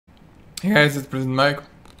Hey guys, it's Prison Mike.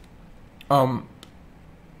 I'm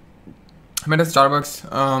at a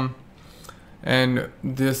Starbucks, and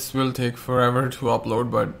this will take forever to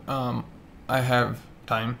upload, but I have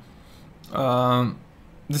time.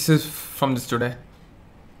 This is from this today.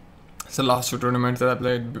 It's the last two tournaments that I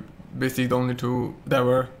played. Basically, the only two that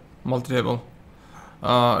were multi-table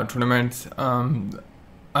tournaments.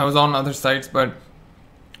 I was on other sites, but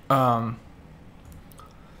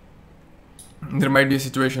there might be a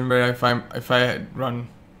situation where if I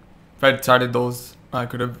had started those, I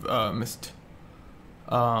could have missed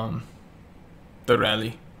the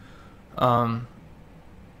rally. Yeah.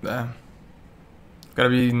 Gotta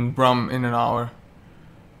be in Brum in an hour.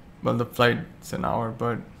 Well, the flight's an hour,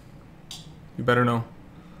 but you better know.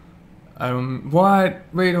 What?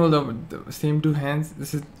 Wait, hold up. The same two hands?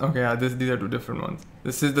 This is okay. Yeah, these are two different ones.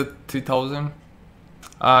 This is the 3000.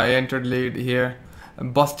 I entered late here. I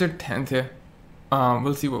busted 10th here.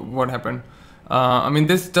 We'll see what happened. I mean,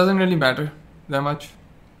 this doesn't really matter that much.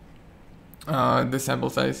 This sample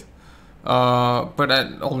size. But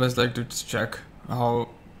I always like to just check how,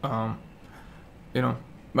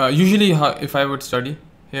 usually if I would study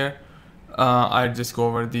here, I'd just go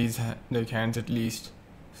over these hands at least.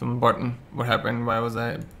 Some button, what happened, why was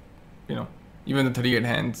I, even the 38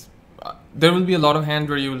 hands. There will be a lot of hands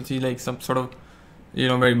where you will see like some sort of,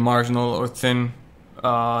 very marginal or thin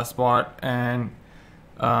spot, and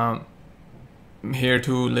here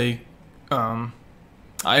too, like,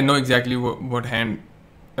 I know exactly what hand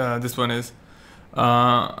this one is,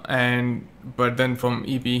 but then from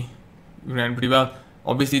EP we ran pretty well.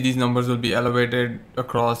 Obviously these numbers will be elevated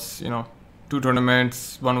across two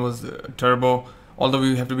tournaments. One was turbo, although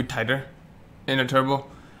we have to be tighter in a turbo.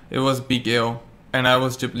 It was PKO and I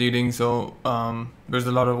was chip leading, so there's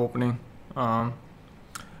a lot of opening, and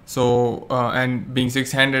being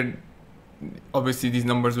six-handed, obviously these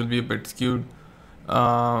numbers will be a bit skewed,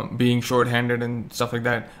 being short-handed and stuff like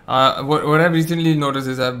that. What I've recently noticed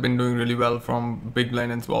is I've been doing really well from big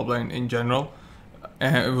blind and small blind in general.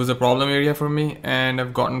 It was a problem area for me, and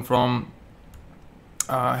I've gotten from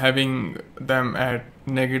having them at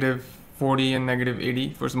 -40 and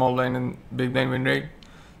 -80 for small blind and big blind win rate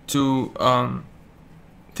to I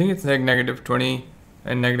think it's like -20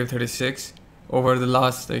 and -36 over the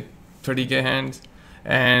last like 30k hands.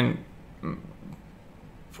 And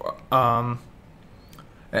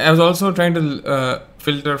I was also trying to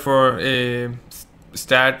filter for a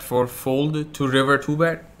stat for fold to river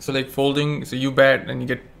 2-bet. So like folding, so you bet and you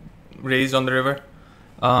get raised on the river.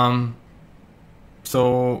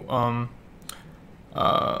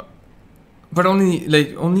 But only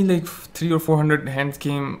like 300 or 400 hands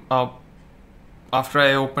came up after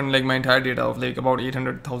I opened like my entire data of like about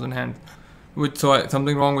 800,000 hands,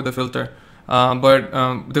 something wrong with the filter.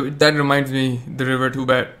 That reminds me, the river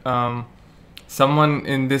 2-bet. Someone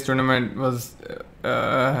in this tournament was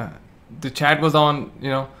the chat was on,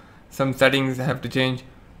 some settings have to change,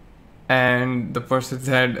 and the person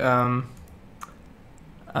said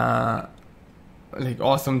like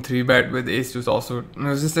awesome 3-bet with ace deuce also. It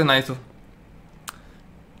was just a nice.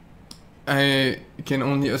 I can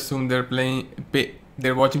only assume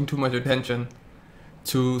they're watching too much attention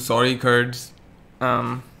to Sorry Kurds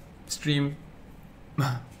stream,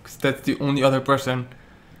 because that's the only other person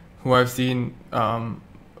who I've seen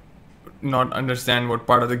not understand what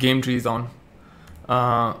part of the game tree is on.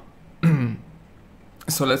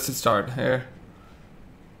 So let's just start here.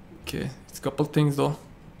 Okay, it's a couple things though.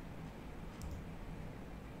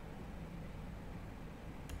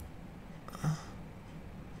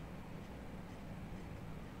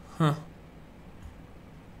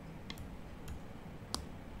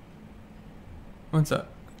 What's that?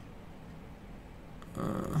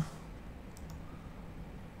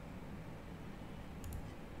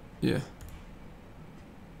 Yeah,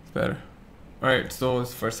 it's better. Alright, so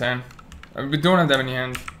it's first hand. We don't have that many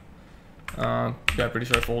hands. Yeah, pretty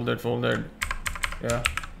sure folded. Yeah,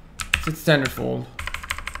 it's standard fold.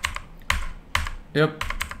 Yep.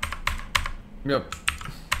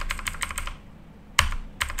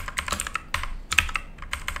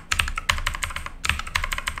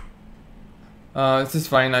 This is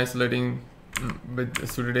fine isolating with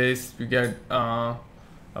suited ace. We get a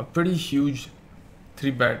pretty huge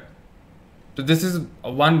 3-bet. So this is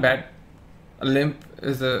a 1-bet. A limp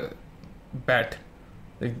is a bet.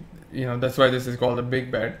 Like, that's why this is called a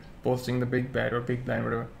big bet. Posting the big bet or big blind,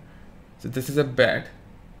 whatever. So this is a bet.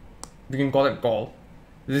 We can call it call.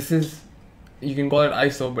 You can call it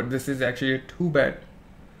ISO, but this is actually a 2-bet.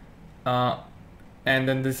 And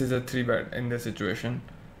then this is a 3-bet in this situation.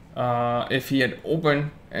 If he had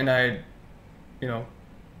opened and I had,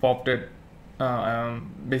 popped it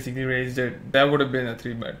basically raised it, that would have been a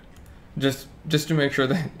 3-bet. Just to make sure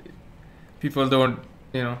that people don't,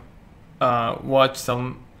 watch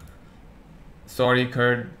some sorry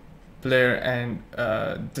Kurd player and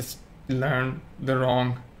just learn the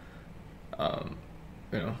wrong, um,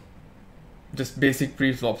 you know, just basic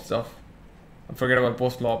pre-flop stuff. Forget about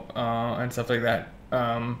post-flop and stuff like that.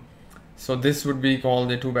 So this would be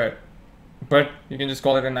called a 2-bet, but you can just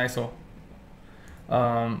call it an ISO.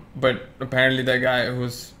 But apparently that guy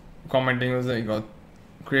who's commenting was like, got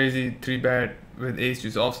crazy 3-bet with ace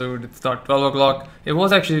juice offsuit. It's not 12 o'clock. It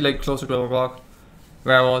was actually like close to 12 o'clock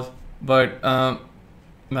where I was, but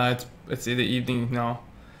nah, it's in the evening now.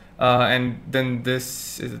 And then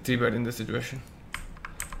this is a 3-bet in this situation.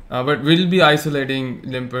 But we'll be isolating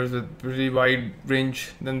limpers with pretty wide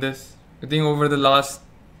range than this. I think over the last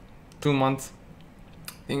 2 months,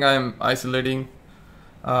 I think I'm isolating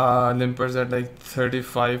limpers at like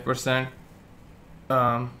 35%.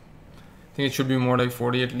 I think it should be more like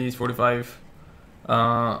 40, at least 45.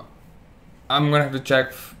 I'm gonna have to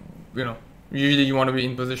check, usually you want to be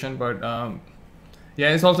in position, but yeah,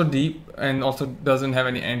 it's also deep and also doesn't have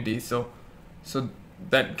any anti, so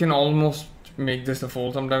that can almost make this a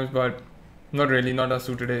fold sometimes, but not really, not a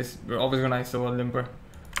suited ace. We're always gonna ISO a limper.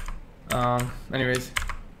 Anyways,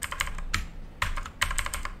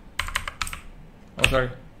 oh sorry,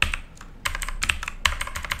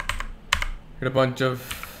 hit a bunch of,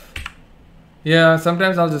 yeah,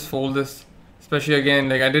 sometimes I'll just fold this, especially again,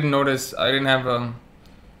 like I didn't notice, I didn't have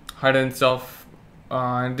HUD and stuff,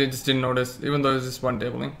 and they just didn't notice, even though it was just one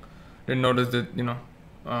tabling, didn't notice that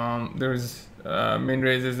there's main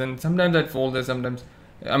raises, and sometimes I'd fold this, sometimes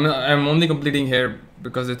I'm only completing here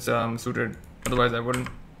because it's suited, otherwise I wouldn't.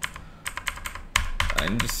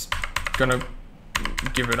 I'm just gonna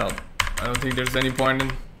give it up. I don't think there's any point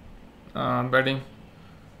in betting.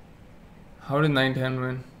 How did 9-10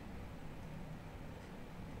 win?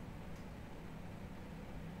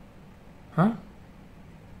 Huh?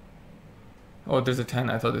 Oh, there's a 10.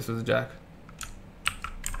 I thought this was a jack.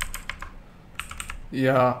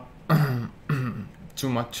 Yeah. Too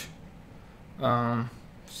much. So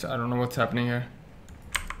I don't know what's happening here.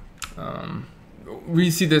 We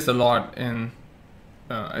see this a lot in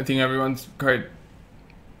I think everyone's quite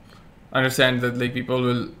understands that like people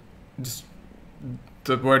will just,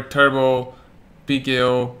 the word turbo,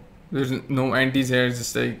 PKO, there's no antis here, it's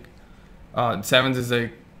just like sevens is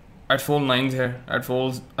like, I'd fold 9s here, I'd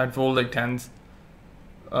fold like 10s.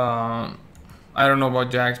 I don't know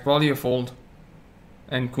about jacks, probably a fold,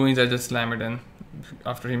 and queens I just slam it in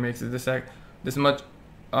after he makes it this much.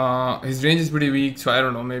 His range is pretty weak, so I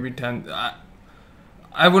don't know, maybe 10.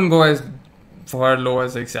 I wouldn't go as far low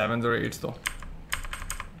as like 7s or 8s though,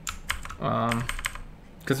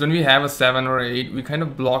 because when we have a 7 or 8, we kind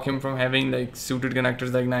of block him from having like suited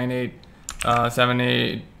connectors like 9-8,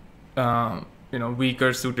 7-8,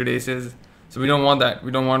 weaker suited aces. So we don't want that.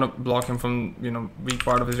 We don't want to block him from weak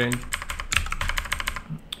part of his range.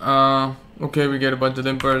 Okay, we get a bunch of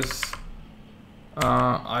limpers.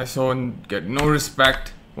 I saw and get no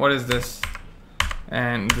respect. What is this?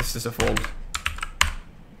 And this is a fold.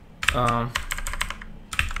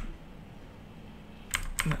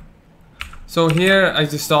 So here I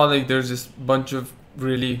just saw like there's this bunch of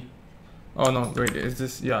really, oh no, wait, is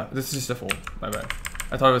this, yeah, this is just a fold, my bad.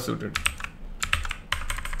 I thought it was suited.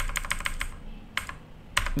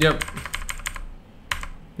 Yep,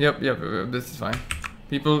 this is fine.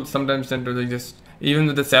 People sometimes tend to like just, even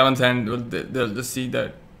with the 7th hand, they'll just see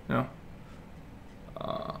that,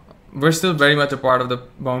 we're still very much a part of the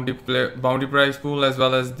bounty prize pool as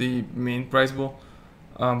well as the main prize pool.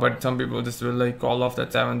 But some people just will like call off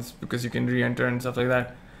that 7s because you can re-enter and stuff like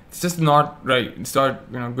that. It's just not right. It's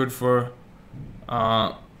not good for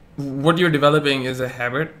what you're developing is a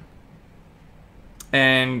habit.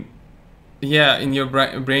 And yeah, in your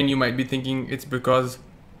brain you might be thinking it's because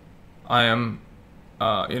I am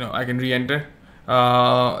I can re-enter.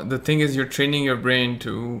 The thing is, you're training your brain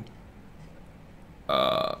to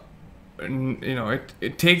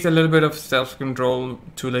it takes a little bit of self-control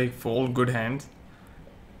to like fold good hands.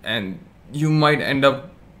 And you might end up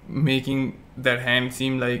making that hand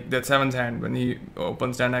seem like that 7th hand when he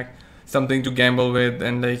opens 10x, something to gamble with,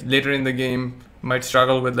 and like later in the game might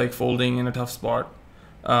struggle with like folding in a tough spot.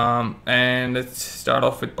 And let's start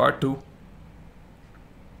off with part 2.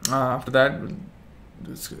 After that,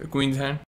 Queen's hand.